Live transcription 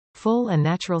Full and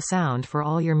natural sound for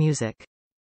all your music.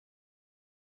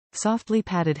 Softly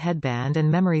padded headband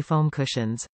and memory foam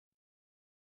cushions.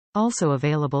 Also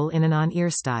available in an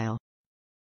on-ear style.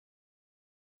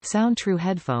 SoundTrue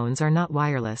headphones are not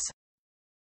wireless.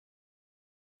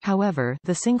 However,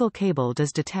 the single cable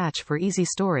does detach for easy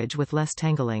storage with less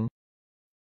tangling.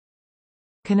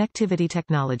 Connectivity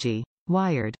technology.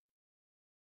 Wired.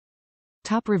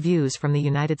 Top reviews from the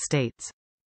United States.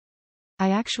 I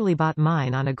actually bought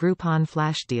mine on a Groupon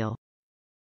flash deal.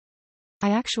 I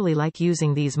actually like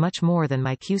using these much more than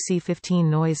my QC15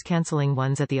 noise-canceling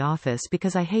ones at the office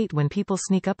because I hate when people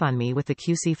sneak up on me with the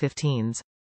QC15s.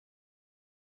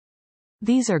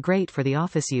 These are great for the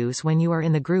office use when you are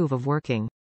in the groove of working.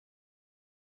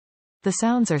 The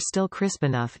sounds are still crisp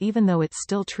enough even though it's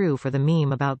still true for the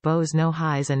meme about Bose no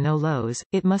highs and no lows,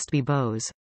 it must be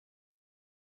Bose.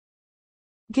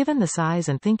 Given the size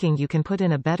and thinking you can put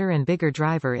in a better and bigger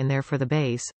driver in there for the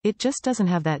bass, it just doesn't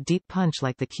have that deep punch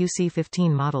like the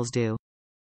QC15 models do.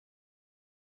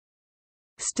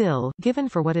 Still, given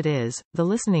for what it is, the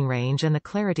listening range and the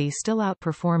clarity still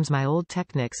outperforms my old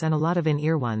Technics and a lot of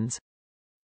in-ear ones.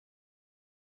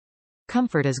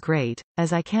 Comfort is great,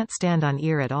 as I can't stand on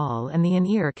ear at all and the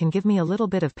in-ear can give me a little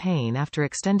bit of pain after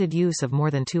extended use of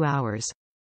more than 2 hours.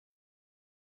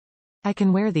 I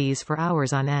can wear these for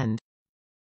hours on end.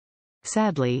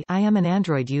 Sadly, I am an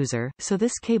Android user, so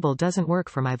this cable doesn't work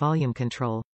for my volume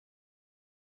control.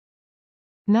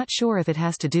 Not sure if it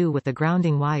has to do with the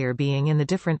grounding wire being in the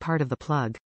different part of the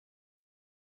plug.